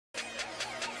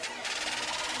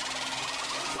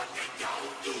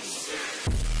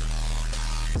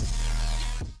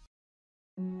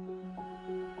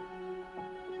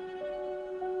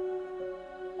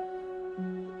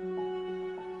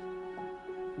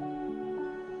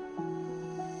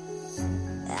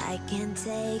I can't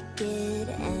take it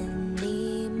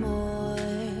anymore.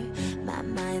 My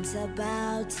mind's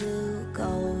about to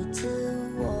go to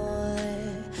war.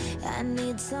 I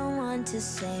need someone to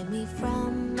save me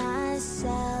from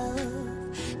myself,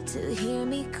 to hear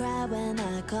me cry when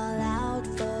I call out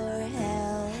for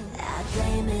help. I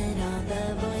blame it on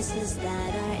the voices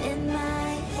that are in my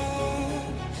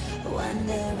head,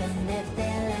 wondering if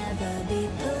they'll ever be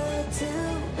put to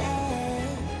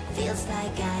bed. Feels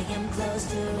like I am close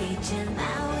to reaching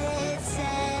my wit's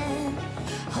end,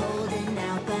 holding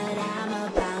out but I'm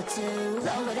about to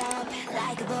blow it up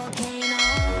like a volcano.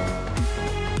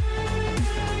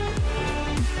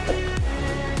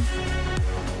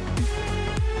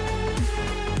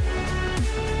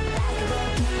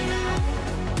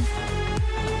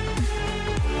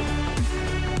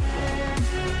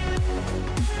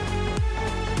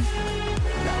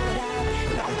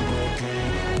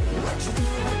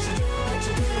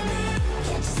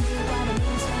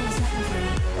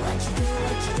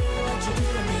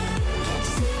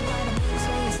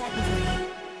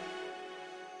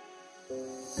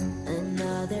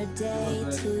 Another day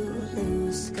to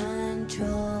lose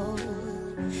control.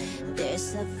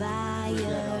 There's a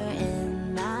fire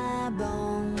in my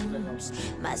bones.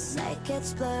 My sight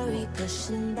gets blurry,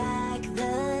 pushing back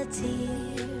the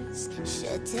tears.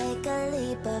 Should take a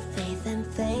leap of faith and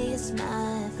face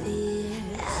my fear.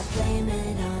 I blame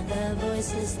it on the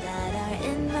voices that are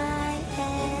in my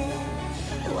head,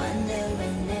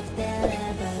 wondering if they'll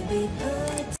ever be put.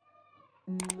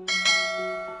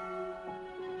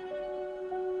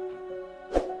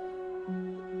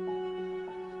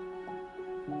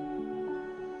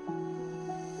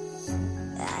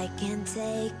 I can't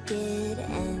take it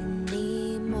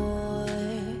anymore.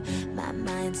 My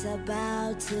mind's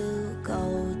about to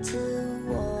go to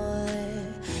war.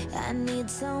 I need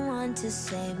someone to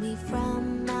save me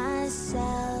from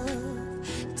myself,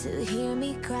 to hear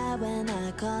me cry when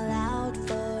I call out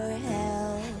for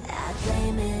help. I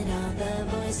blame it on the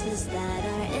voices that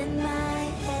are in my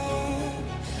head,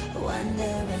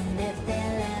 wondering if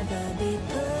they'll ever be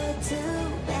put to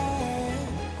bed.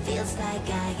 Feels like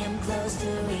I am close to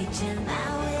reaching my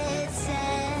wit's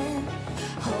end,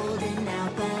 holding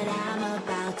out but I'm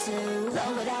about to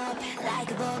blow it up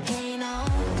like a volcano.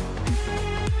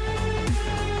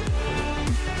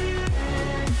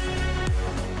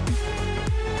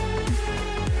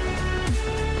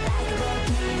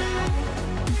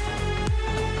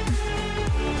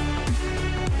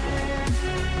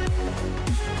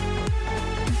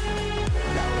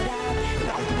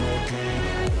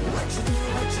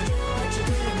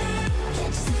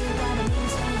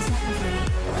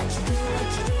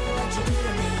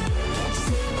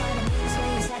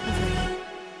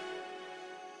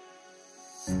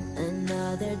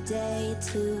 Another day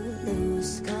to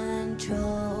lose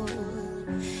control.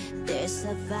 There's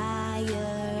a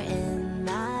fire in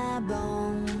my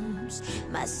bones.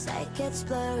 My sight gets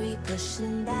blurry,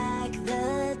 pushing back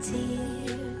the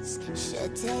tears.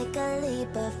 Should take a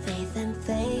leap of faith and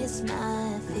face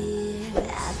my fear.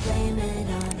 I blame it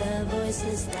on the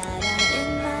voices that are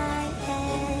in my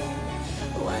head,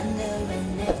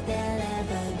 wondering if they'll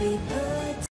ever be put.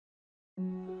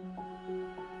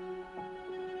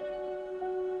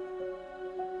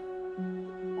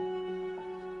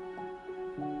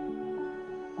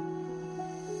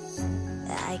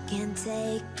 I can't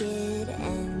take it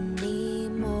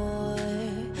anymore.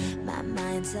 My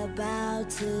mind's about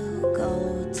to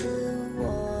go to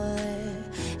war.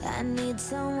 I need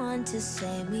someone to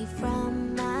save me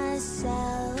from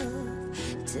myself,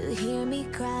 to hear me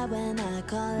cry when I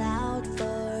call out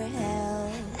for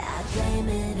help. I blame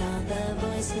it on the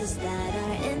voices that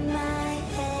are in my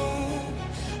head,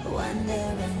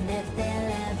 wondering if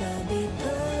they'll ever be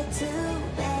put to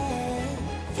bed.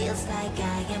 Feels like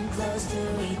I am close to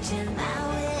reaching my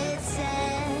wit's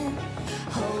end,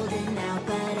 holding out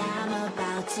but I'm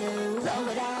about to blow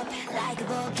it up like a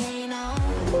volcano.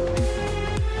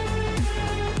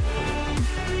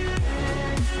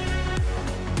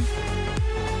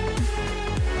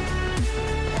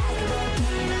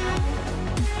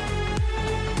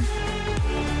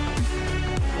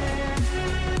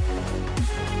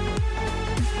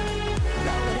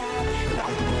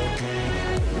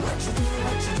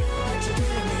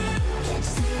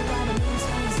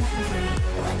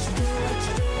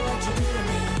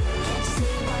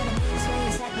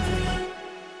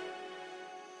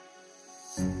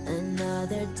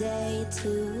 Another day to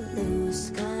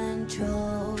lose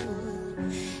control.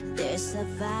 There's a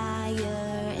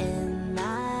fire in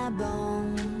my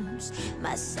bones.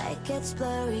 My sight gets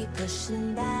blurry,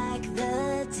 pushing back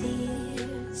the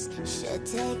tears. Should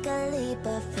take a leap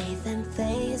of faith and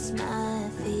face my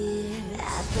fear.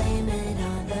 I blame it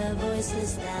on the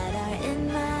voices that are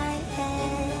in my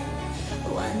head,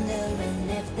 wondering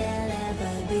if they'll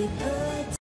ever be put.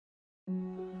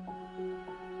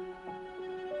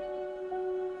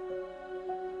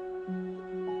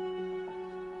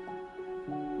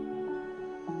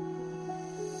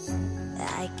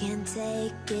 I can't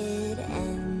take it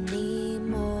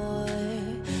anymore.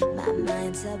 My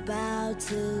mind's about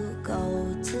to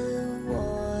go to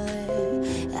war.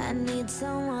 I need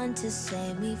someone to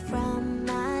save me from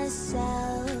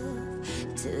myself,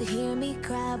 to hear me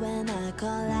cry when I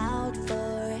call out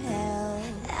for help.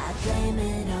 I blame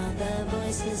it on the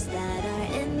voices that are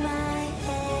in my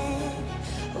head,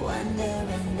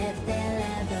 wondering if they'll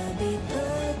ever be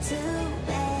put to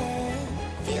bed.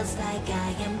 Feels like I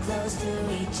am close to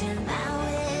reaching my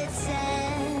wit's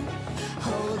end,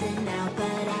 holding out,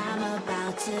 but I'm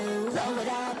about to blow it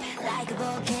up like a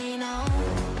volcano.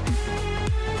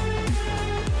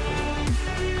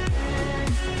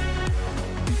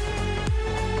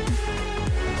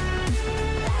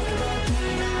 Like a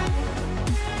volcano.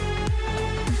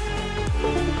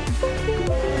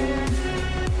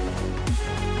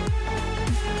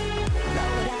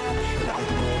 Blow it up like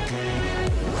a volcano.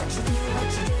 What you do, what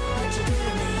you do, what you do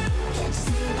to me? Can't you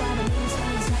see what it means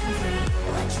when you set me free?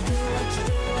 What you do, what you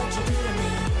do, what you do to me?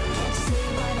 Can't you see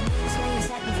what it means when you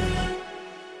set me free?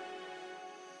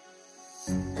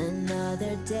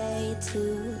 Another day to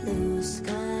lose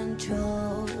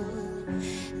control.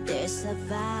 There's a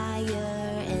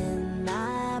fire in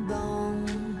my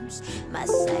bones. My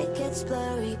sight gets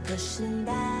blurry, pushing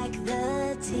back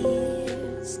the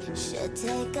tears. Should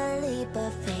take a leap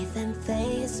of faith and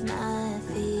face my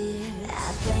fear.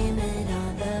 I blame it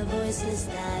on the voices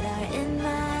that are in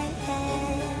my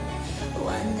head,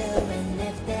 wondering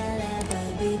if they'll ever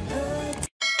be put.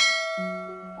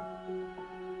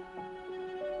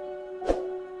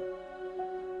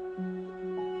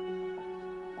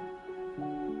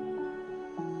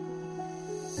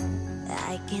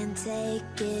 I can't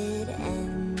take it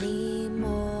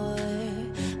anymore.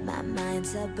 My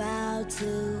mind's about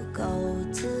to go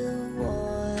to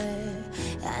war.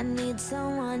 I need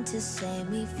someone to save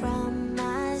me from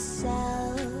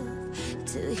myself,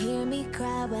 to hear me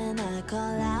cry when I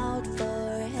call out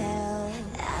for help.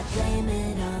 I blame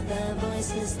it on the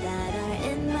voices that are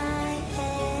in my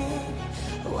head,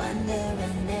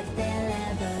 wondering if they'll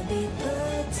ever be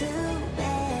put to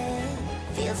bed.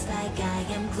 Feels like I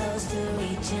am close to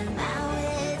reaching my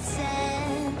wit's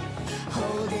end,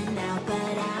 holding out,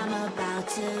 but I'm about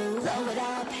to blow it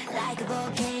up like a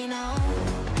volcano.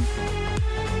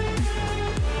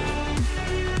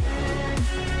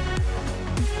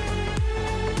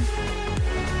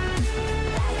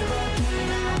 Like a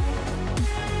volcano.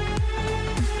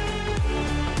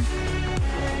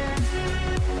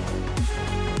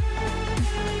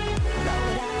 Blow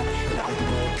it up like a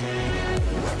volcano.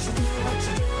 What you do, what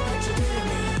you do, what you do to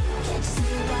me? Can't you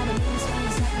see what it means when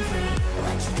you set me free?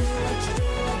 What you do, what you do,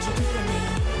 what you do to me?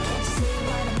 Can't you see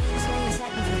what it means when you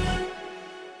set me free?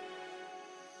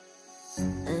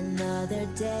 Another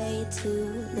day to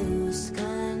lose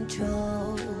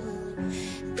control.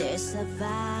 There's a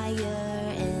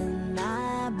fire in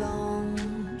my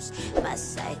bones. My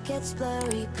sight gets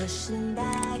blurry, pushing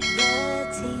back the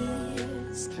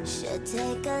tears. Should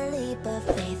take a leap of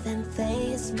faith and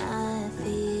face my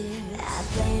fear. I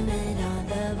blame it on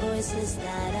the voices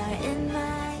that are in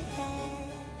my head.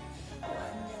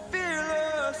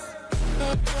 Fearless.